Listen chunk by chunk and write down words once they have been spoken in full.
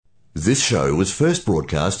This show was first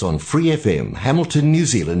broadcast on Free FM, Hamilton, New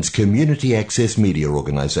Zealand's community access media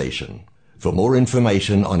organisation. For more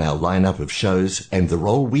information on our lineup of shows and the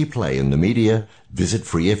role we play in the media, visit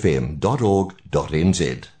freefm.org.nz.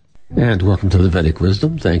 And welcome to the Vedic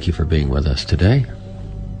Wisdom. Thank you for being with us today.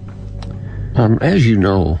 As you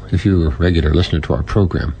know, if you're a regular listener to our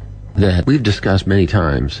program, that we've discussed many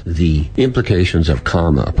times the implications of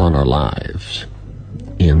karma upon our lives,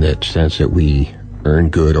 in that sense that we earn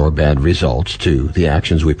good or bad results to the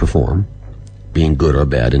actions we perform, being good or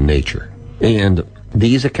bad in nature. And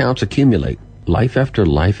these accounts accumulate life after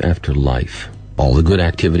life after life. All the good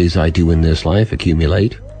activities I do in this life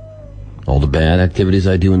accumulate. All the bad activities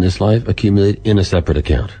I do in this life accumulate in a separate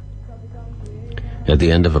account. At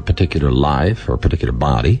the end of a particular life or a particular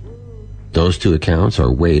body, those two accounts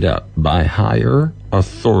are weighed up by higher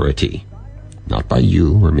authority, not by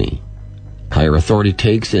you or me. Higher authority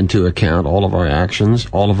takes into account all of our actions,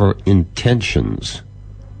 all of our intentions,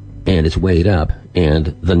 and it's weighed up, and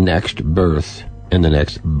the next birth and the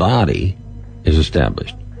next body is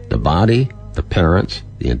established. The body, the parents,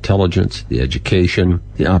 the intelligence, the education,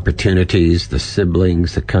 the opportunities, the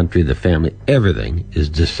siblings, the country, the family, everything is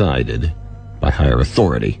decided by higher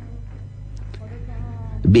authority.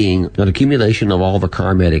 Being an accumulation of all the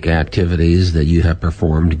karmatic activities that you have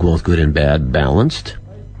performed, both good and bad, balanced,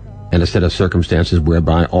 and a set of circumstances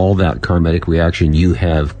whereby all that karmatic reaction you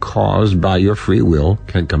have caused by your free will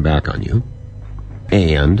can come back on you.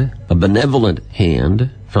 And a benevolent hand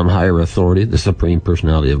from higher authority, the Supreme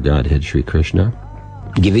Personality of Godhead, Sri Krishna,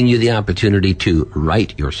 giving you the opportunity to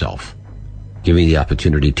right yourself, giving you the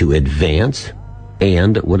opportunity to advance,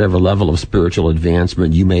 and whatever level of spiritual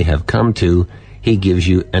advancement you may have come to, he gives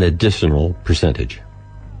you an additional percentage.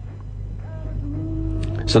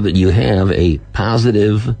 So that you have a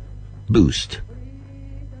positive boost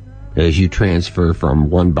as you transfer from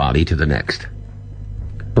one body to the next.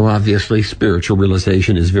 So obviously, spiritual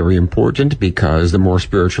realization is very important, because the more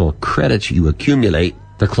spiritual credits you accumulate,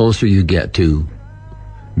 the closer you get to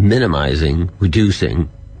minimizing, reducing,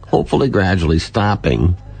 hopefully gradually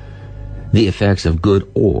stopping the effects of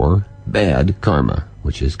good or bad karma,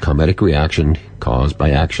 which is karmatic reaction caused by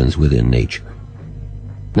actions within nature.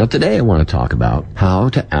 Now today I want to talk about how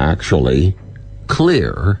to actually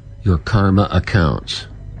clear your karma accounts.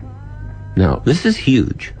 Now, this is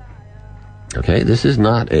huge. Okay, this is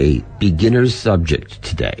not a beginner's subject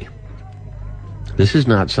today. This is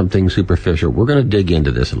not something superficial. We're going to dig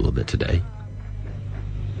into this a little bit today.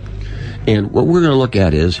 And what we're going to look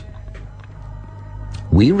at is,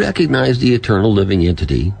 we recognize the eternal living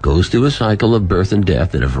entity goes through a cycle of birth and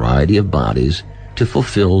death in a variety of bodies to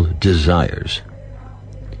fulfill desires.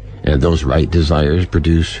 And those right desires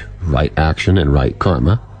produce right action and right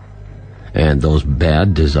karma. And those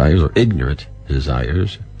bad desires, or ignorant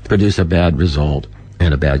desires, produce a bad result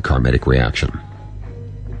and a bad karmatic reaction.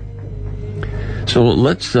 So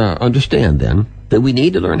let's understand then that we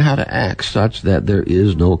need to learn how to act such that there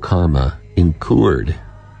is no karma incurred.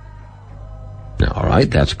 Now, all right,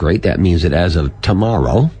 that's great. That means that as of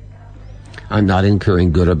tomorrow, I'm not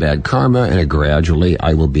incurring good or bad karma, and gradually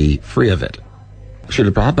I will be free of it.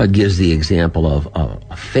 Srila Prabhupada gives the example of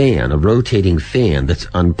a fan, a rotating fan that's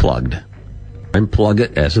unplugged. Unplug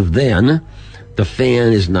it as of then. The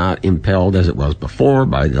fan is not impelled as it was before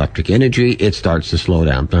by electric energy. It starts to slow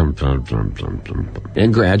down.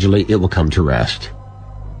 And gradually it will come to rest.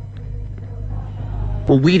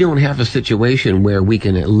 Well, we don't have a situation where we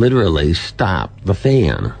can literally stop the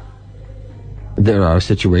fan. There are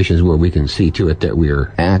situations where we can see to it that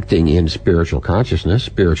we're acting in spiritual consciousness,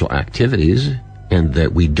 spiritual activities, and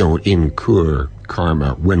that we don't incur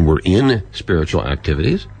karma when we're in spiritual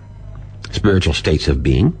activities, spiritual states of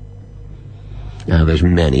being. Now, there's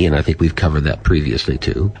many, and I think we've covered that previously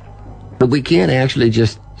too. But we can't actually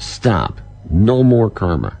just stop. No more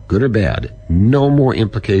karma, good or bad. No more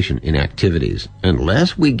implication in activities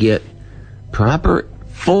unless we get proper,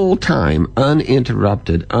 full-time,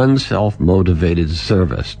 uninterrupted, unself-motivated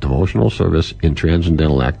service, devotional service in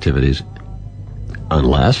transcendental activities.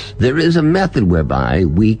 Unless there is a method whereby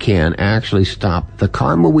we can actually stop the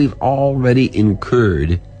karma we've already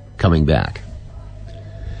incurred coming back.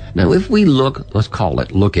 Now, if we look, let's call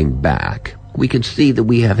it looking back, we can see that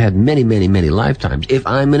we have had many, many, many lifetimes. If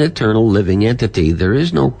I'm an eternal living entity, there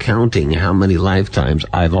is no counting how many lifetimes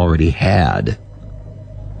I've already had.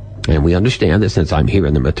 And we understand that since I'm here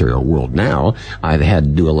in the material world now, I've had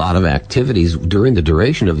to do a lot of activities during the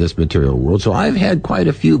duration of this material world, so I've had quite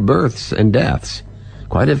a few births and deaths,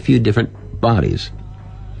 quite a few different bodies,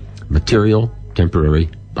 material,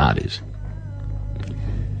 temporary bodies.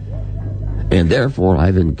 And therefore,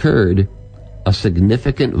 I've incurred a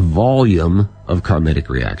significant volume of karmic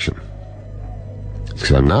reaction.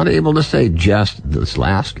 So I'm not able to say just this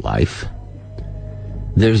last life.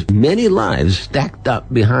 There's many lives stacked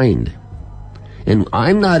up behind. And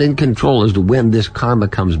I'm not in control as to when this karma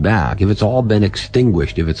comes back. If it's all been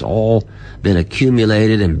extinguished, if it's all been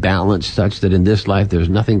accumulated and balanced such that in this life there's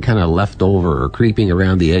nothing kind of left over or creeping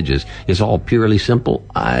around the edges, it's all purely simple.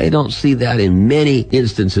 I don't see that in many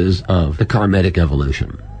instances of the karmic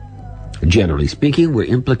evolution. Generally speaking, we're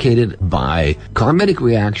implicated by karmic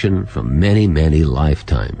reaction from many, many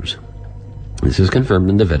lifetimes. This is confirmed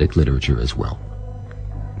in the Vedic literature as well.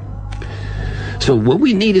 So what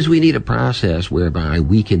we need is a process whereby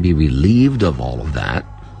we can be relieved of all of that.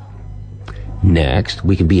 Next,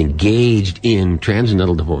 we can be engaged in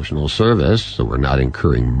transcendental devotional service, so we're not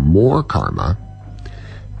incurring more karma.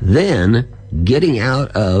 Then, getting out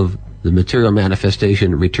of the material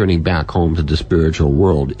manifestation, returning back home to the spiritual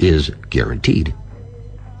world is guaranteed.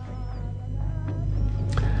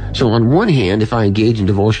 So on one hand, if I engage in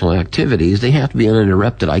devotional activities, they have to be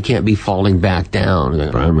uninterrupted. I can't be falling back down.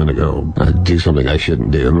 I'm going to go do something I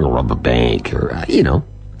shouldn't do. I'm going to rob a bank or,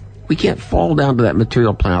 we can't fall down to that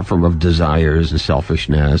material platform of desires and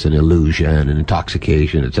selfishness and illusion and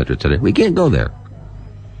intoxication, etc., etc. We can't go there.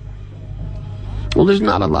 Well, there's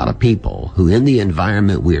not a lot of people who, in the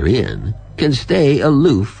environment we're in, can stay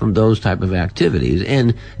aloof from those type of activities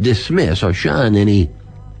and dismiss or shun any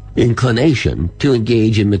inclination to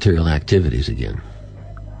engage in material activities again.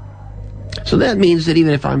 So that means that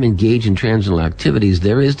even if I'm engaged in transcendental activities,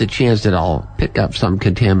 there is the chance that I'll pick up some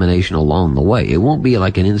contamination along the way. It won't be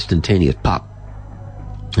like an instantaneous pop,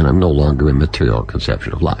 and I'm no longer in material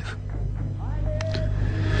conception of life.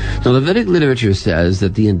 So the Vedic literature says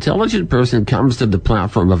that the intelligent person comes to the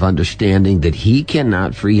platform of understanding that he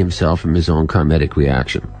cannot free himself from his own karmic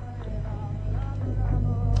reaction.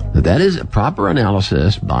 That is a proper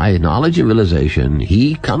analysis by knowledge and realization.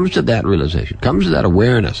 He comes to that realization, comes to that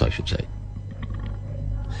awareness, I should say,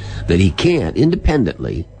 that he can't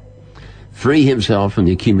independently free himself from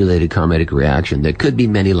the accumulated karmic reaction that could be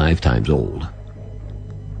many lifetimes old.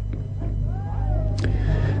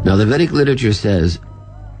 Now, the Vedic literature says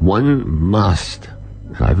one must,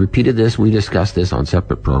 I've repeated this, we discussed this on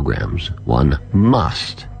separate programs, one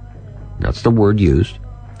must, that's the word used,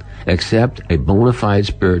 accept a bona fide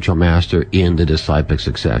spiritual master in the disciplic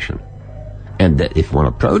succession. And that if one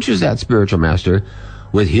approaches that spiritual master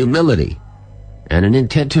with humility and an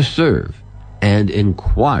intent to serve and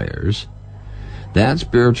inquires, that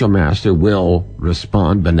spiritual master will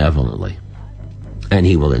respond benevolently. And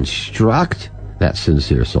he will instruct that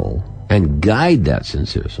sincere soul and guide that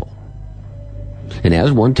sincere soul. And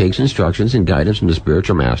as one takes instructions and guidance from the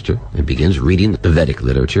spiritual master and begins reading the Vedic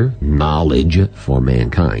literature, knowledge for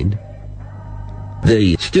mankind,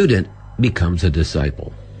 the student becomes a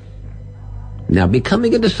disciple. Now,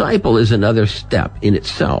 becoming a disciple is another step in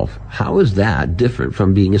itself. How is that different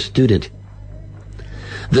from being a student?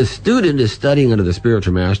 The student is studying under the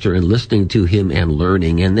spiritual master and listening to him and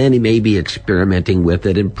learning, and then he may be experimenting with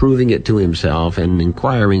it, improving it to himself, and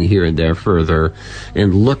inquiring here and there further,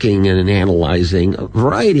 and looking and analyzing a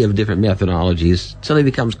variety of different methodologies until he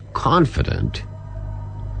becomes confident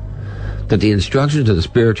that the instructions of the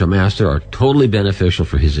spiritual master are totally beneficial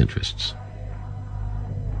for his interests.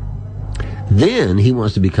 Then he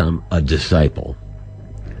wants to become a disciple.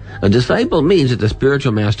 A disciple means that the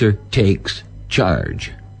spiritual master takes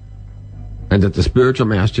charge, and that the spiritual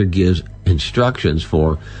master gives instructions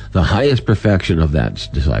for the highest perfection of that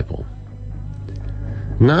disciple.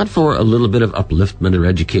 Not for a little bit of upliftment or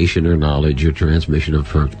education or knowledge or transmission of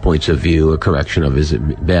points of view or correction of his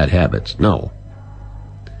bad habits. No.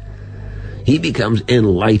 He becomes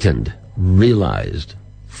enlightened, realized,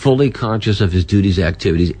 fully conscious of his duties,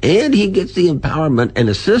 activities, and he gets the empowerment and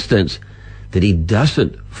assistance that he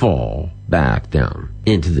doesn't fall back down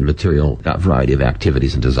into the material variety of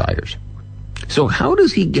activities and desires. So how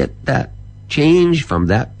does he get that change from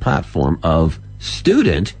that platform of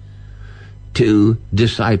student to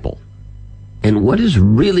disciple? And what is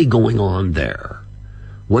really going on there?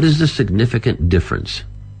 What is the significant difference?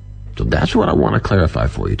 So that's what I want to clarify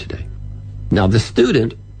for you today. Now, the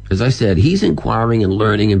student, as I said, he's inquiring and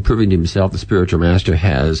learning and proving to himself the spiritual master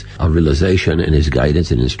has a realization, and his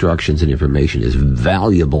guidance and instructions and information is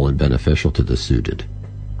valuable and beneficial to the student.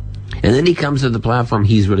 And then he comes to the platform,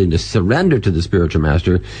 he's willing to surrender to the spiritual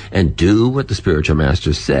master and do what the spiritual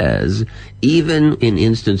master says, even in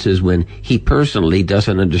instances when he personally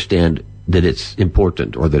doesn't understand that it's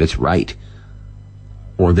important or that it's right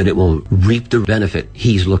or that it will reap the benefit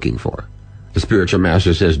he's looking for. The spiritual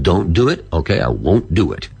master says, don't do it. Okay, I won't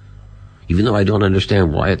do it. even though I don't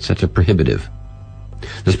understand why it's such a prohibitive.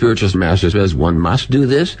 The spiritual master says one must do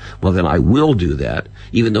this. Well, then I will do that,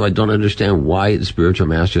 even though I don't understand why the spiritual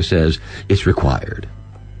master says it's required.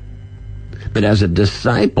 But as a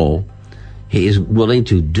disciple, he is willing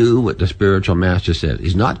to do what the spiritual master says.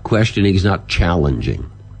 He's not questioning, he's not challenging.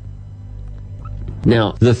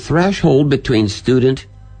 Now, the threshold between student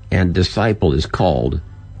and disciple is called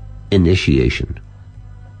initiation.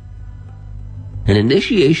 An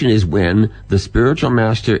initiation is when the spiritual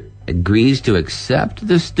master agrees to accept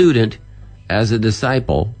the student as a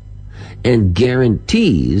disciple and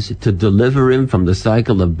guarantees to deliver him from the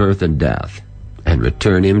cycle of birth and death and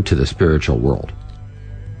return him to the spiritual world.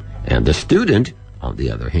 And the student, on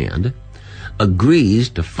the other hand, agrees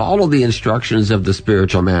to follow the instructions of the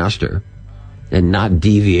spiritual master and not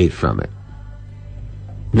deviate from it.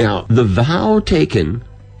 Now, the vow taken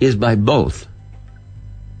is by both.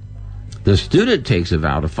 The student takes a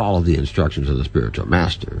vow to follow the instructions of the spiritual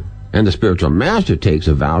master, and the spiritual master takes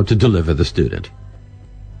a vow to deliver the student.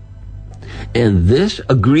 And this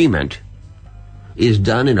agreement is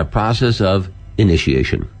done in a process of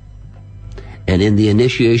initiation. And in the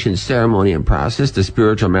initiation ceremony and process, the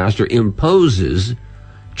spiritual master imposes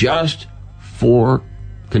just 4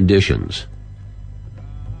 conditions.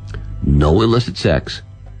 No illicit sex,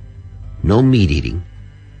 no meat eating,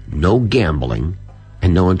 no gambling,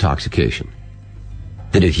 and no intoxication.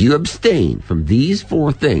 That if you abstain from these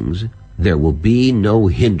 4 things, there will be no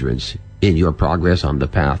hindrance in your progress on the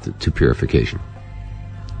path to purification.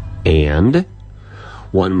 And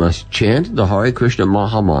one must chant the Hare Krishna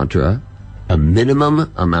Maha Mantra a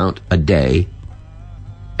minimum amount a day,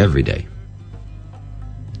 every day.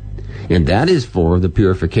 And that is for the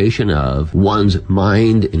purification of one's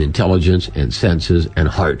mind and intelligence and senses and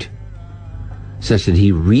heart, such that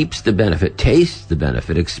he reaps the benefit, tastes the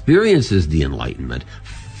benefit, experiences the enlightenment,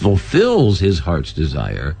 fulfills his heart's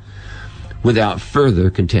desire without further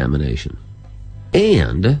contamination.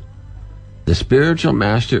 And the spiritual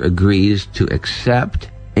master agrees to accept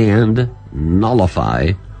and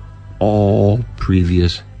nullify all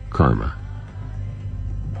previous karma.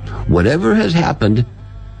 Whatever has happened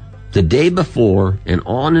the day before and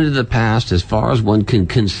on into the past, as far as one can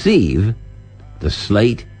conceive, the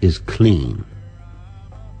slate is clean.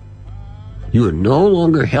 You are no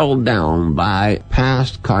longer held down by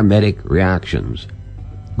past karmic reactions,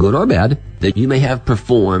 good or bad, that you may have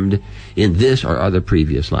performed in this or other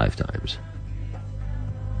previous lifetimes.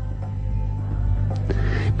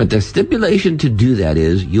 But the stipulation to do that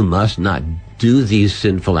is you must not do these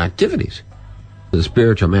sinful activities. The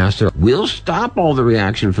spiritual master will stop all the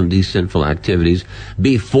reaction from these sinful activities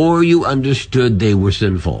before you understood they were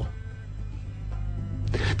sinful.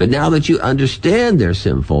 But now that you understand they're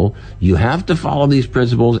sinful, you have to follow these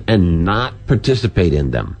principles and not participate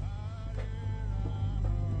in them.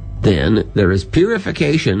 Then there is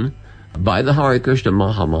purification by the Hare Krishna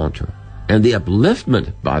Maha Mantra and the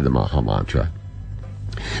upliftment by the Maha Mantra,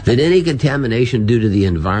 that any contamination due to the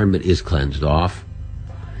environment is cleansed off,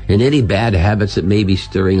 and any bad habits that may be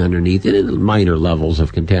stirring underneath, any minor levels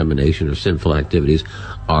of contamination or sinful activities,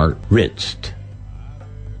 are rinsed,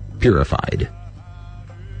 purified.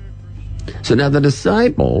 So now the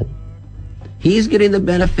disciple, he's getting the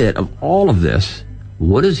benefit of all of this.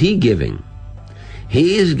 What is he giving?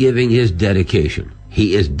 He is giving his dedication.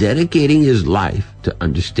 He is dedicating his life to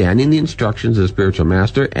understanding the instructions of the spiritual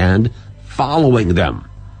master and following them.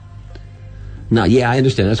 Now, yeah, I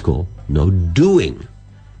understand, that's cool. No doing.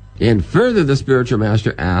 And further, the spiritual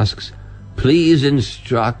master asks, please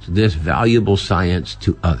instruct this valuable science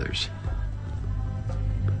to others.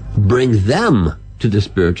 Bring them to the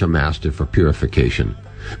spiritual master for purification.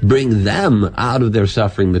 Bring them out of their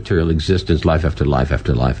suffering material existence, life after life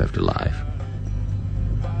after life after life.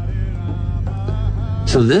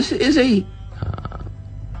 So this is a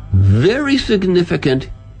very significant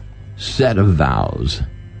set of vows.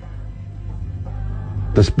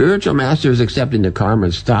 The spiritual master is accepting the karma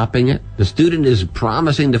and stopping it. The student is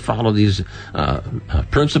promising to follow these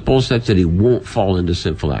principles such that he won't fall into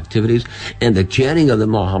sinful activities. And the chanting of the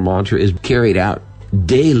Maha Mantra is carried out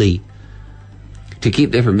daily to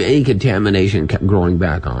keep them from any contamination growing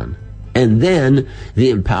back on. And then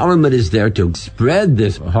the empowerment is there to spread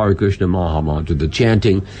this Hare Krishna Maha Mantra, the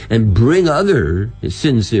chanting, and bring other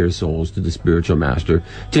sincere souls to the spiritual master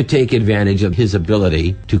to take advantage of his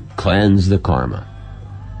ability to cleanse the karma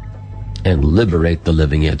and liberate the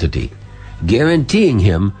living entity, guaranteeing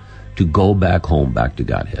him to go back home, back to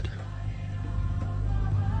Godhead.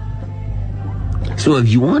 So if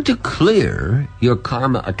you want to clear your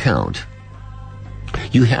karma account,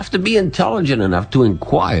 you have to be intelligent enough to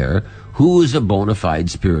inquire who is a bona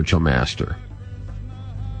fide spiritual master.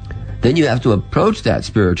 Then you have to approach that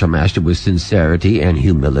spiritual master with sincerity and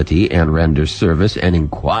humility and render service and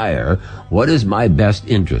inquire, what is my best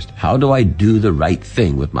interest? How do I do the right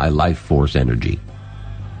thing with my life force energy?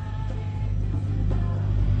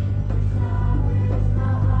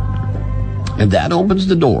 And that opens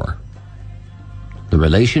the door. The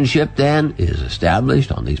relationship then is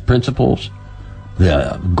established on these principles.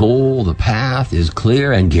 The goal, the path is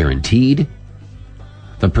clear and guaranteed.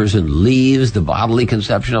 The person leaves the bodily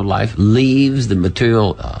conception of life, leaves the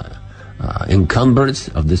material encumbrance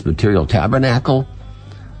of this material tabernacle,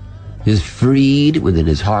 is freed within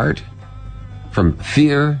his heart from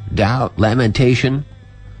fear, doubt, lamentation.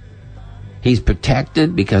 He's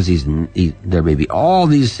protected because there may be all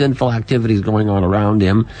these sinful activities going on around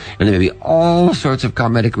him, and there may be all sorts of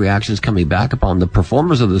karmic reactions coming back upon the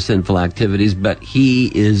performers of the sinful activities, but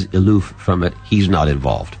he is aloof from it. He's not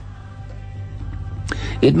involved.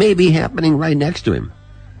 It may be happening right next to him,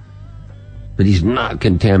 but he's not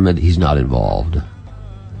contaminated. He's not involved.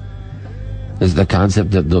 It's the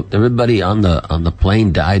concept that everybody on the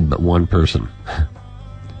plane died but one person.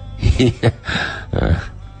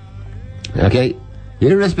 Okay,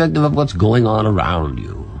 irrespective of what's going on around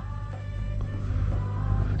you,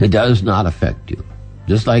 it does not affect you.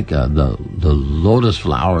 Just like the lotus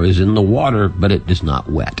flower is in the water, but it is not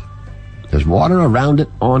wet. There's water around it,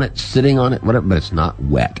 on it, sitting on it, whatever, but it's not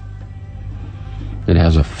wet. It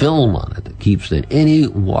has a film on it that keeps any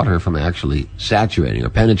water from actually saturating or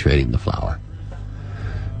penetrating the flower.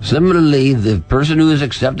 Similarly, the person who is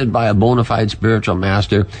accepted by a bona fide spiritual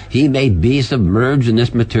master, he may be submerged in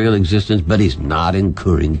this material existence, but he's not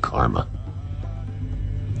incurring karma.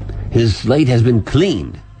 His slate has been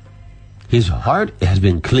cleaned. His heart has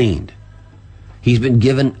been cleaned. He's been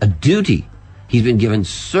given a duty. He's been given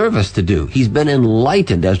service to do. He's been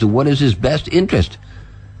enlightened as to what is his best interest.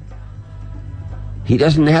 He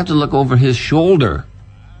doesn't have to look over his shoulder.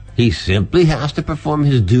 He simply has to perform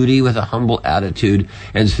his duty with a humble attitude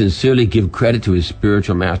and sincerely give credit to his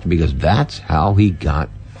spiritual master, because that's how he got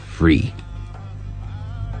free.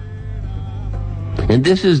 And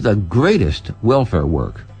this is the greatest welfare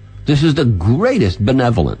work. This is the greatest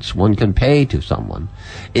benevolence one can pay to someone,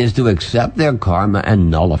 is to accept their karma and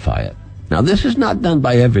nullify it. Now, this is not done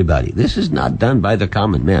by everybody. This is not done by the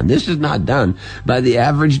common man. This is not done by the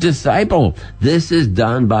average disciple. This is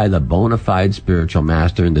done by the bona fide spiritual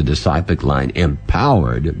master in the disciplic line,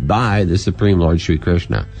 empowered by the Supreme Lord Sri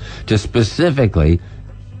Krishna to specifically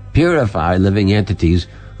purify living entities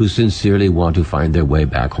who sincerely want to find their way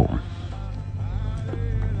back home.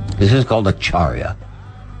 This is called Acharya.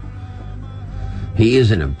 He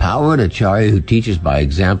is an empowered Acharya who teaches by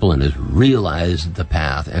example and has realized the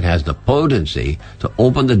path and has the potency to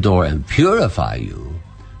open the door and purify you,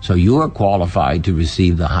 so you are qualified to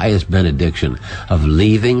receive the highest benediction of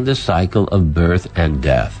leaving the cycle of birth and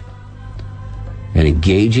death and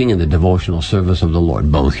engaging in the devotional service of the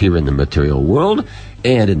Lord, both here in the material world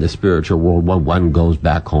and in the spiritual world when one goes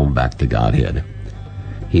back home, back to Godhead.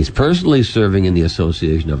 He's personally serving in the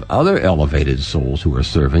association of other elevated souls who are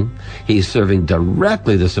serving. He's serving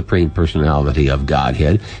directly the Supreme Personality of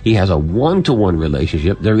Godhead. He has a one-to-one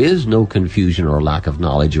relationship. There is no confusion or lack of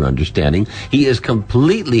knowledge or understanding. He is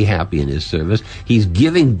completely happy in his service. He's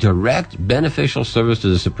giving direct beneficial service to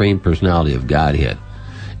the Supreme Personality of Godhead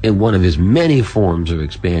in one of his many forms of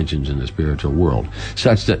expansions in the spiritual world,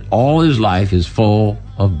 such that all his life is full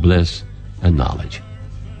of bliss and knowledge.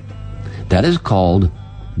 That is called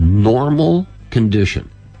normal condition.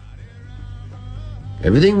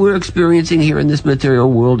 Everything we're experiencing here in this material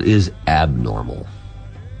world is abnormal.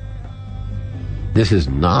 This is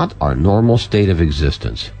not our normal state of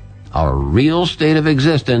existence. Our real state of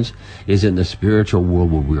existence is in the spiritual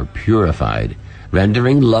world where we are purified,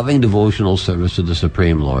 rendering loving devotional service to the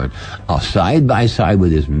Supreme Lord, side by side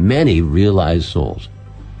with his many realized souls.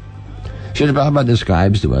 Srila Prabhupada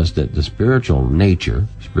describes to us that the spiritual nature,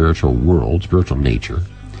 spiritual world, spiritual nature,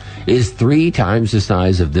 is 3 times the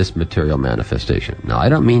size of this material manifestation. Now, I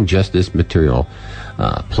don't mean just this material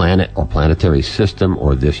planet or planetary system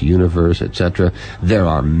or this universe, etc. There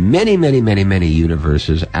are many, many, many, many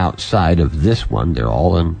universes outside of this one. They're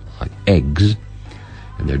all in like eggs,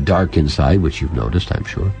 and they're dark inside, which you've noticed, I'm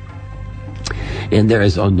sure. And there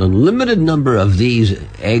is an unlimited number of these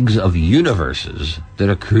eggs of universes that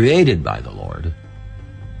are created by the Lord.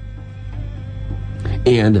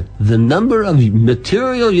 And the number of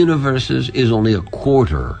material universes is only a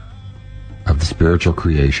quarter of the spiritual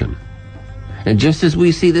creation. And just as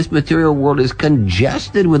we see this material world is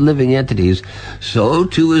congested with living entities, so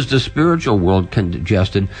too is the spiritual world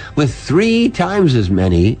congested with 3 times as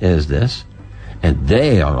many as this. And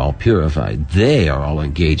they are all purified. They are all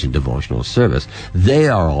engaged in devotional service. They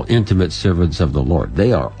are all intimate servants of the Lord.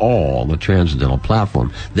 They are all on the transcendental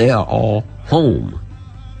platform. They are all home,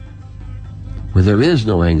 where there is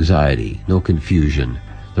no anxiety, no confusion.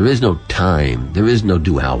 There is no time. There is no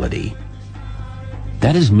duality.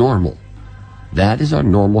 That is normal. That is our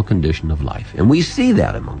normal condition of life. And we see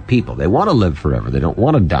that among people. They want to live forever. They don't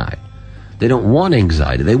want to die. They don't want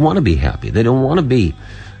anxiety. They want to be happy. They don't want to be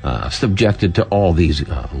subjected to all these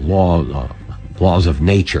laws of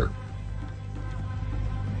nature.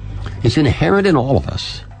 It's inherent in all of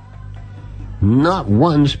us. Not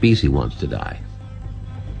one species wants to die.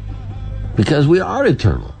 Because we are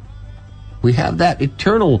eternal. We have that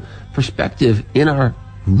eternal perspective in our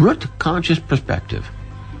root conscious perspective.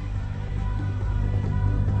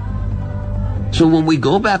 So when we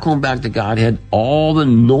go back home, back to Godhead, all the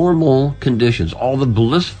normal conditions, all the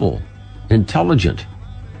blissful, intelligent,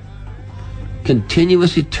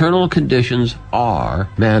 continuous, eternal conditions are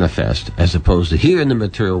manifest, as opposed to here in the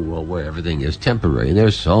material world where everything is temporary and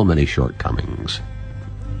there's so many shortcomings.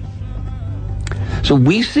 So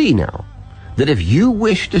we see now that if you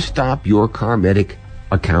wish to stop your karmic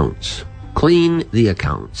accounts, clean the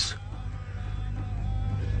accounts,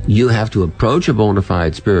 you have to approach a bona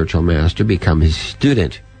fide spiritual master, become his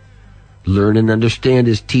student, learn and understand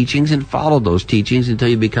his teachings, and follow those teachings until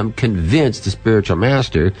you become convinced the spiritual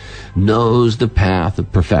master knows the path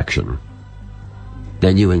of perfection.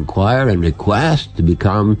 Then you inquire and request to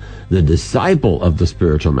become the disciple of the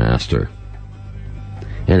spiritual master.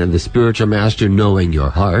 And if the spiritual master, knowing your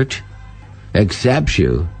heart, accepts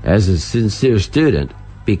you as a sincere student,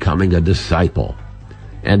 becoming a disciple.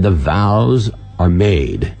 And the vows are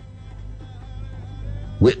made,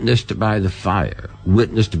 witnessed by the fire,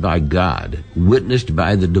 witnessed by God, witnessed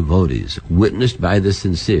by the devotees, witnessed by the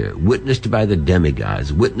sincere, witnessed by the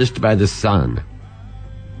demigods, witnessed by the sun.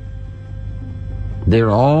 They're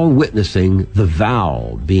all witnessing the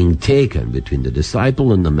vow being taken between the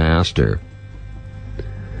disciple and the master,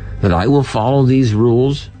 that I will follow these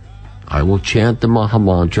rules, I will chant the Maha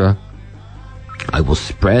Mantra, I will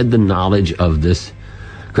spread the knowledge of this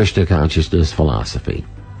Krishna consciousness philosophy.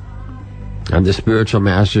 And the spiritual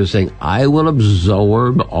master is saying, I will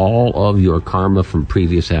absorb all of your karma from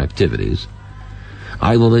previous activities.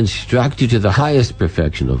 I will instruct you to the highest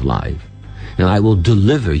perfection of life. And I will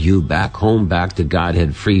deliver you back home, back to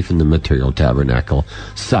Godhead, free from the material tabernacle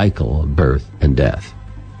cycle of birth and death.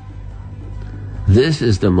 This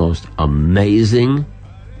is the most amazing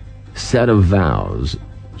set of vows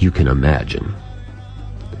you can imagine.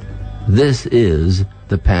 This is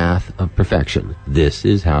the path of perfection. This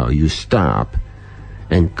is how you stop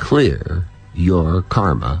and clear your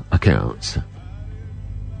karma accounts.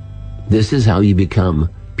 This is how you become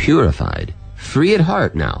purified, free at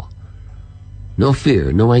heart now. No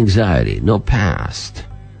fear, no anxiety, no past.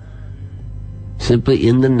 Simply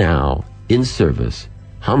in the now, in service,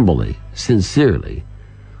 humbly, sincerely,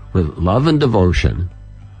 with love and devotion,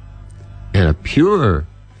 and a pure,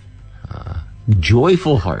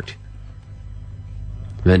 joyful heart,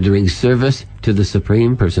 rendering service to the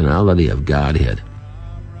Supreme Personality of Godhead,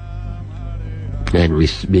 and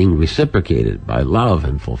being reciprocated by love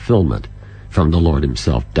and fulfillment from the Lord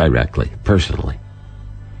himself directly, personally.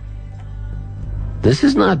 This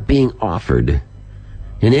is not being offered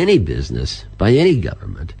in any business by any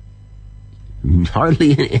government,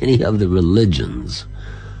 hardly in any of the religions,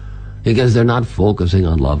 because they're not focusing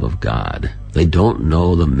on love of God. They don't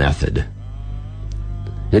know the method.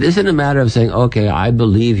 It isn't a matter of saying, okay, I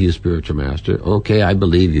believe you, spiritual master. Okay, I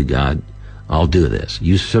believe you, God. I'll do this.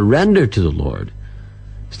 You surrender to the Lord.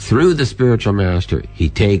 Through the spiritual master, he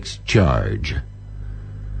takes charge.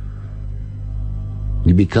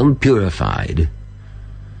 You become purified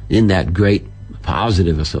in that great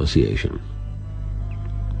positive association.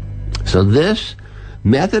 So this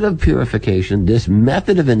method of purification, this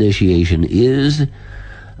method of initiation is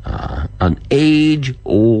an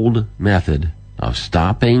age-old method of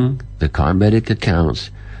stopping the karmic accounts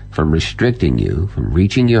from restricting you from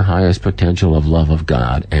reaching your highest potential of love of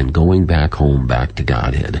God and going back home, back to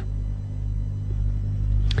Godhead.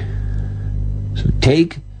 So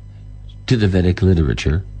take to the Vedic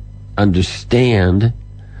literature, understand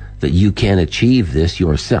that you can achieve this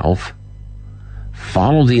yourself,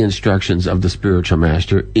 follow the instructions of the spiritual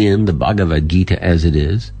master in the Bhagavad Gita as it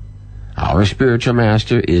is. Our spiritual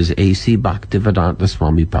master is A.C. Bhaktivedanta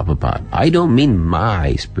Swami Prabhupada. I don't mean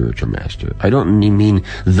my spiritual master. I don't mean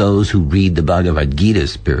those who read the Bhagavad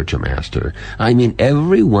Gita's spiritual master. I mean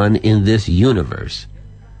everyone in this universe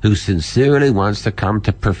who sincerely wants to come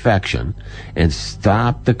to perfection and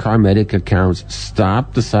stop the karmic accounts,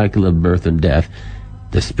 stop the cycle of birth and death.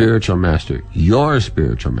 The spiritual master, your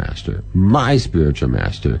spiritual master, my spiritual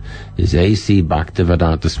master, is A.C.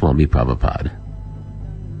 Bhaktivedanta Swami Prabhupada.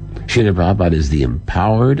 Srila Prabhupada is the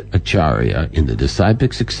empowered Acharya in the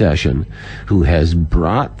disciplic succession who has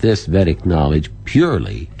brought this Vedic knowledge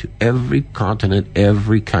purely to every continent,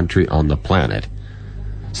 every country on the planet,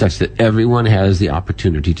 such that everyone has the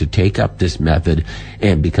opportunity to take up this method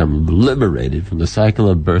and become liberated from the cycle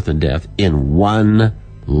of birth and death in one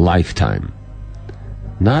lifetime.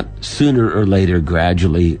 Not sooner or later,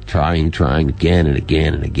 gradually trying again and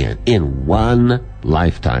again and again. In one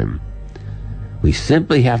lifetime. We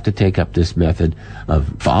simply have to take up this method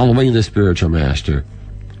of following the spiritual master,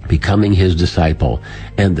 becoming his disciple,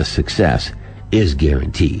 and the success is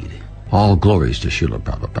guaranteed. All glories to Srila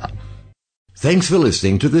Prabhupada. Thanks for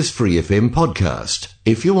listening to this Free FM podcast.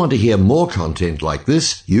 If you want to hear more content like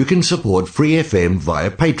this, you can support Free FM via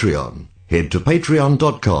Patreon. Head to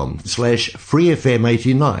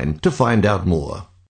patreon.com/freefm89 to find out more.